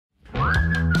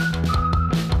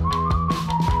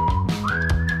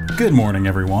Good morning,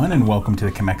 everyone, and welcome to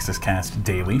the Commexis Cast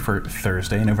Daily for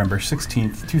Thursday, November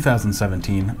 16th,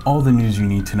 2017. All the news you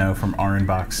need to know from our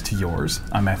inbox to yours.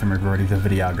 I'm Matthew McGrorty, the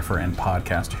videographer and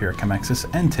podcaster here at Commexis,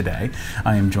 and today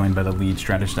I am joined by the lead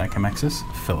strategist at Commexis,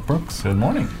 Phillip Brooks. Good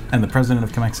morning. And the president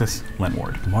of Commexis, Len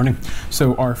Ward. Good morning.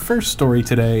 So our first story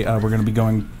today, we're going to be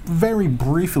going very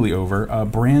briefly over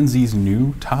Brandzy's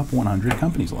new top 100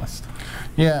 companies list.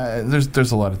 Yeah,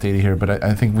 there's a lot of data here, but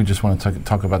I think we just want to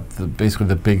talk about basically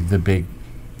the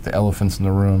elephants in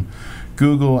the room.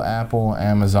 Google, Apple,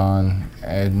 Amazon,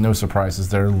 and no surprises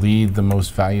there, lead the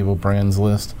most valuable brands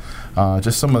list.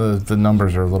 Just some of the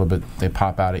numbers are a little bit, they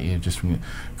pop out at you. Just from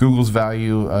Google's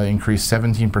value increased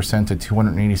 17% to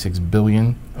 $286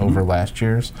 billion over last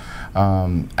year's.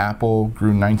 Apple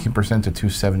grew 19% to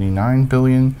 $279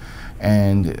 billion.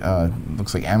 And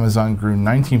looks like Amazon grew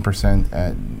 19%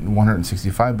 at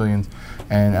 $165 billion,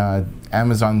 and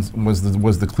Amazon was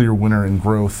the clear winner in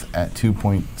growth at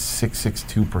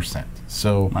 2.662%.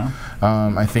 So wow.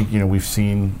 I think we've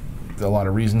seen a lot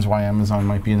of reasons why Amazon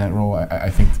might be in that role.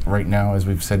 I think right now, as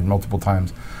we've said multiple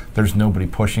times, there's nobody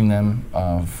pushing them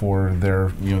for their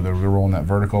role in that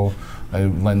vertical.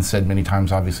 Len said many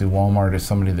times, obviously Walmart is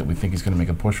somebody that we think is going to make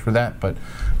a push for that, but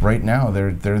right now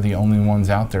they're the only ones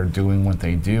out there doing what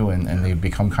they do, and they've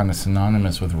become kind of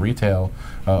synonymous with retail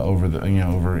over the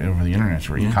internet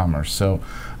or e-commerce. So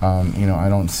I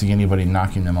don't see anybody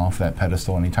knocking them off that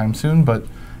pedestal anytime soon, but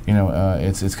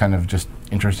it's kind of just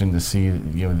interesting to see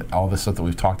all the stuff that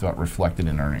we've talked about reflected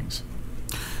in earnings.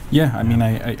 Yeah, I mean,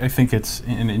 I think it's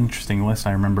an interesting list.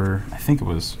 I remember, I think it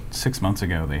was 6 months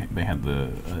ago, they had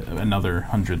another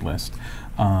 100 list.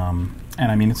 And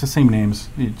I mean, it's the same names.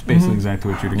 It's basically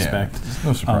exactly what you'd expect. Yeah,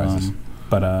 no surprises.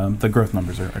 But the growth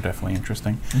numbers are definitely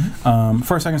interesting.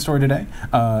 For our second story today,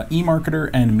 eMarketer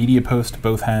and MediaPost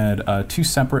both had two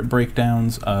separate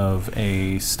breakdowns of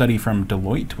a study from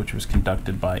Deloitte, which was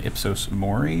conducted by Ipsos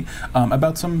Mori,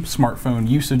 about some smartphone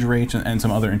usage rates and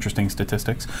some other interesting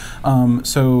statistics.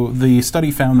 So the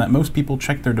study found that most people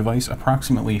check their device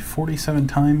approximately 47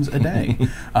 times a day.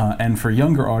 And for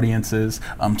younger audiences,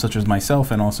 such as myself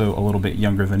and also a little bit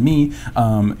younger than me,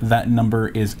 that number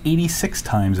is 86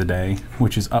 times a day,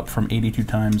 which is up from 82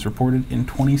 times reported in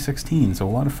 2016. So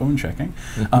a lot of phone checking.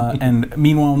 And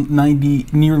meanwhile,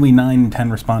 nearly 9 in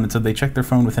 10 respondents said they check their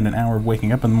phone within an hour of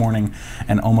waking up in the morning,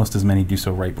 and almost as many do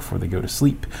so right before they go to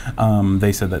sleep.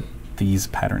 They said that these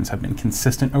patterns have been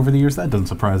consistent over the years. That doesn't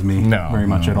surprise me very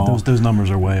much at all. Those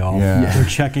numbers are way off. Yeah. They're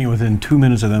checking within 2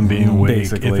 minutes of them being awake.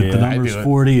 Basically, if the number's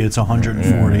 40, it's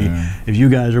 140. Yeah. If you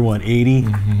guys are 80,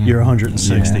 you're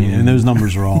 160, and those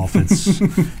numbers are off. It's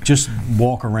just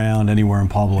walk around anywhere in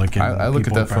public. And I look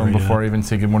at that phone before I even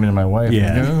say good morning to my wife.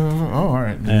 Yeah. All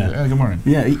right. Yeah, good morning.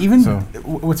 Yeah. Even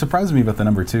what surprises me about the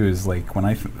number too is like when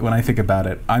I think about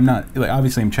it, I'm not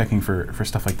obviously I'm checking for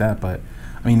stuff like that, but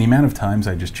I mean, the amount of times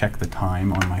I just check the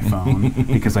time on my phone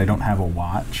because I don't have a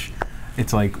watch,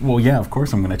 it's like, well, yeah, of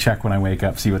course I'm going to check when I wake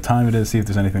up, see what time it is, see if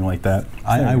there's anything like that.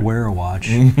 I wear a watch,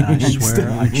 and I swear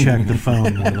I check the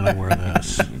phone more than I wear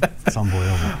this. It's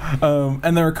unbelievable.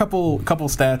 And there are a couple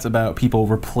stats about people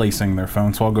replacing their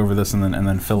phone, so I'll go over this, and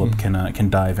then Phillip can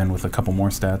dive in with a couple more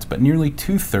stats. But nearly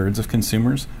 2/3 of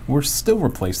consumers will still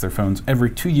replace their phones every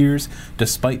 2 years,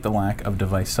 despite the lack of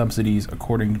device subsidies,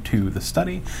 according to the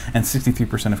study. And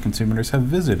 63% of consumers have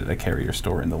visited a carrier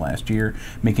store in the last year,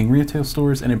 making retail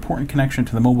stores an important connection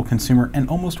to the mobile consumer. And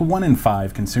almost 1 in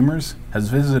 5 consumers has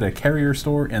visited a carrier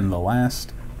store in the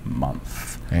last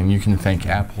month. And you can thank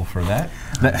Apple for that,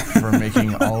 for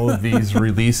making all of these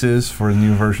releases for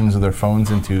new versions of their phones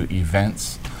into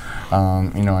events.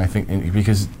 I think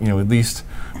because at least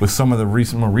with some of the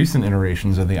more recent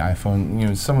iterations of the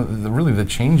iPhone, some of the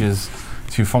changes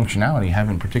to functionality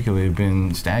haven't particularly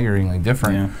been staggeringly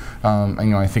different.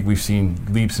 Yeah. I think we've seen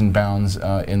leaps and bounds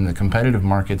in the competitive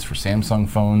markets for Samsung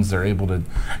phones. They're able to,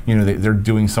 they're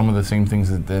doing some of the same things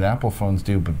that Apple phones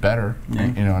do, but better. Yeah.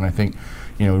 And I think,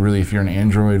 really, if you're an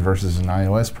Android versus an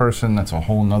iOS person, that's a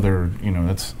whole nother,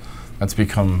 that's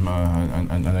become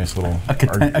a nice little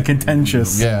a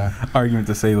contentious argument,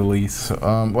 to say the least. So,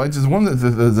 just one of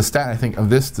the stat I think of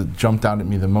this that jumped out at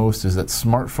me the most is that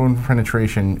smartphone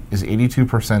penetration is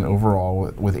 82%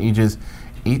 overall, with ages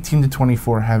 18 to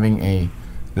 24 having I'm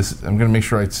going to make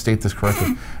sure I state this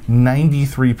correctly,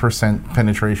 93%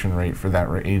 penetration rate for that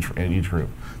age group.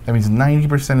 That means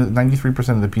 93%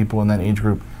 of the people in that age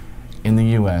group in the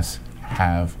U.S.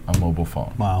 have a mobile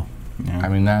phone. Wow. Yeah. I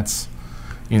mean, that's,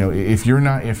 if you're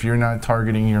not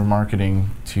targeting your marketing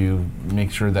to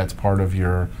make sure that's part of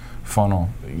your funnel,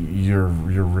 you're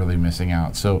really missing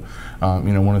out. So, one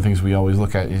of the things we always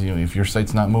look at is, if your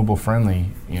site's not mobile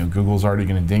friendly, Google's already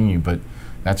going to ding you, but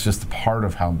that's just a part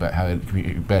of how it can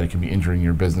be bad. It can be injuring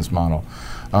your business model.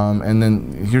 And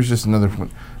then here's just another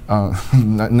point.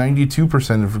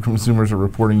 92% of consumers are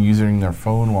reporting using their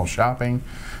phone while shopping.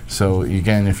 So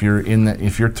again, if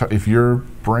your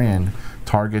brand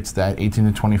targets that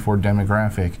 18 to 24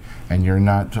 demographic, and you're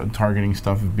not targeting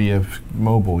stuff via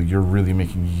mobile, you're really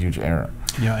making a huge error.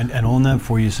 Yeah, and on that,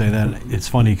 before you say that, it's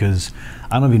funny because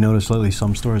I don't know if you noticed lately,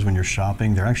 some stores when you're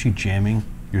shopping, they're actually jamming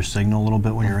your signal a little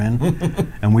bit when you're in,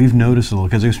 and we've noticed a little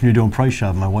because when you're doing price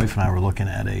shopping, my wife and I were looking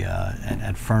at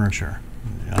at furnture.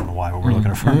 I don't know why, but we're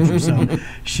looking at furniture. So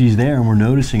she's there, and we're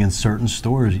noticing in certain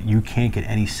stores you can't get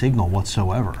any signal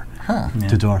whatsoever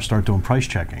to start doing price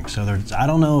checking. So I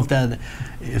don't know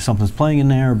if something's playing in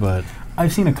there, but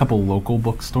I've seen a couple local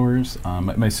bookstores.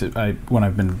 When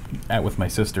I've been with my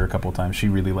sister a couple of times, she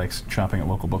really likes shopping at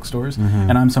local bookstores.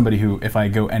 And I'm somebody who, if I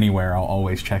go anywhere, I'll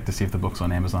always check to see if the book's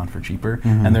on Amazon for cheaper.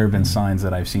 And there have been signs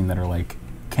that I've seen that are like,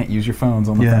 can't use your phones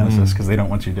on the premises because they don't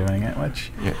want you doing it,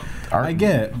 which I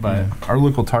get, but our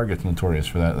local Target's notorious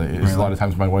for that. A lot of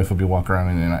times my wife will be walking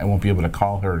around and I won't be able to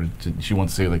call her. She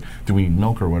wants to say, like, do we need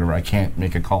milk or whatever? I can't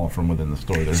make a call from within the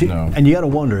store. And you got to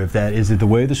wonder if is it the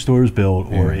way the store is built,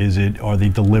 or are they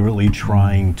deliberately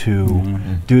trying to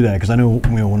do that? Because I know,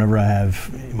 whenever I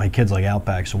have my kids like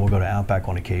Outback, so we'll go to Outback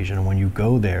on occasion, and when you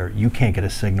go there, you can't get a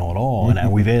signal at all.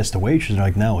 And we've asked the waitress, and they're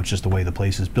like, no, it's just the way the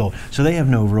place is built. So they have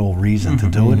no real reason to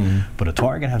do it, but a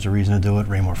Target has a reason to do it.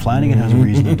 Raymore Flanagan has a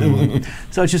reason to do it.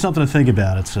 So it's just something to think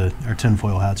about. It's our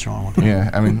tinfoil hats are on.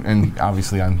 And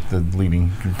obviously I'm the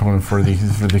leading component for the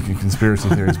conspiracy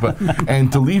theories.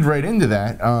 And to lead right into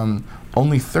that,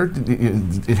 only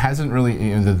it hasn't really,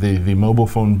 the mobile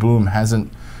phone boom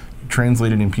hasn't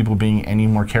translated in people being any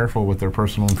more careful with their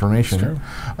personal information.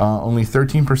 Only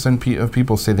 13% of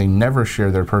people say they never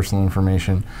share their personal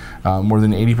information. More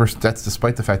than 80%, that's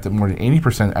despite the fact that more than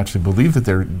 80% actually believe that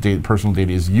their personal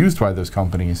data is used by those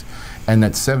companies, and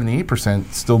that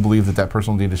 78% still believe that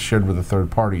personal data is shared with a third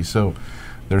party. So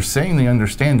they're saying they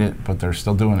understand it, but they're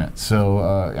still doing it. So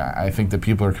I think that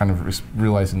people are kind of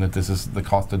realizing that this is the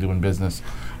cost of doing business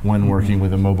when working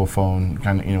with a mobile phone,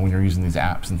 kind of, when you're using these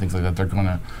apps and things like that. They're going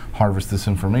to harvest this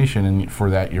information, and for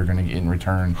that you're going to get in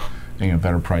return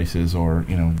better prices or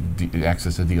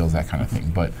access to deals, that kind of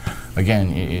thing. But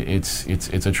again, it's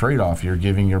a trade-off. You're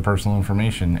giving your personal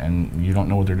information and you don't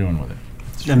know what they're doing with it.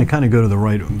 And to kind of go to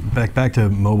the back to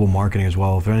mobile marketing as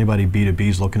well, if anybody B2B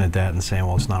is looking at that and saying,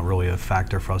 well, it's not really a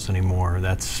factor for us anymore,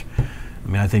 I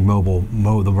think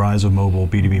the rise of mobile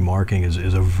B2B marketing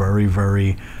is a very,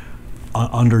 very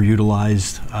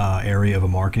underutilized area of a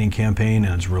marketing campaign,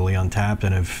 and it's really untapped.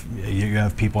 And if you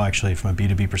have people actually from a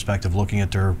B2B perspective looking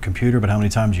at their computer, but how many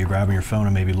times are you grabbing your phone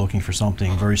and maybe looking for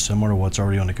something very similar to what's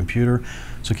already on the computer?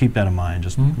 So keep that in mind,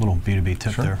 just a little B2B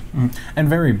tip there. And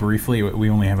very briefly, we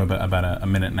only have about a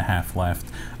minute and a half left.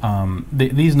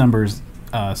 These numbers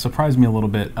surprised me a little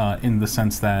bit in the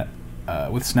sense that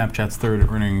with Snapchat's third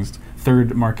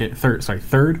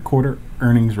quarter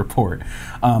earnings report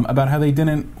about how they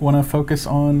didn't want to focus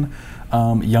on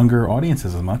younger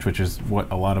audiences as much, which is what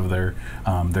a lot of their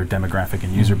demographic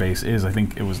and user base is. I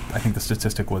think the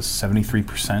statistic was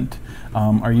 73%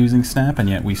 are using Snap, and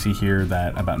yet we see here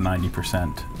that about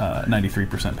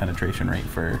 93% penetration rate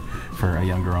for a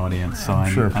younger audience. So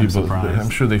I'm surprised. I'm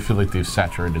sure they feel like they've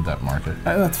saturated that market.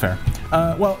 That's fair.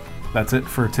 Well, that's it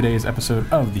for today's episode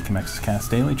of the Commexis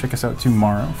Cast Daily. Check us out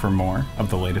tomorrow for more of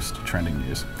the latest trending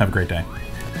news. Have a great day.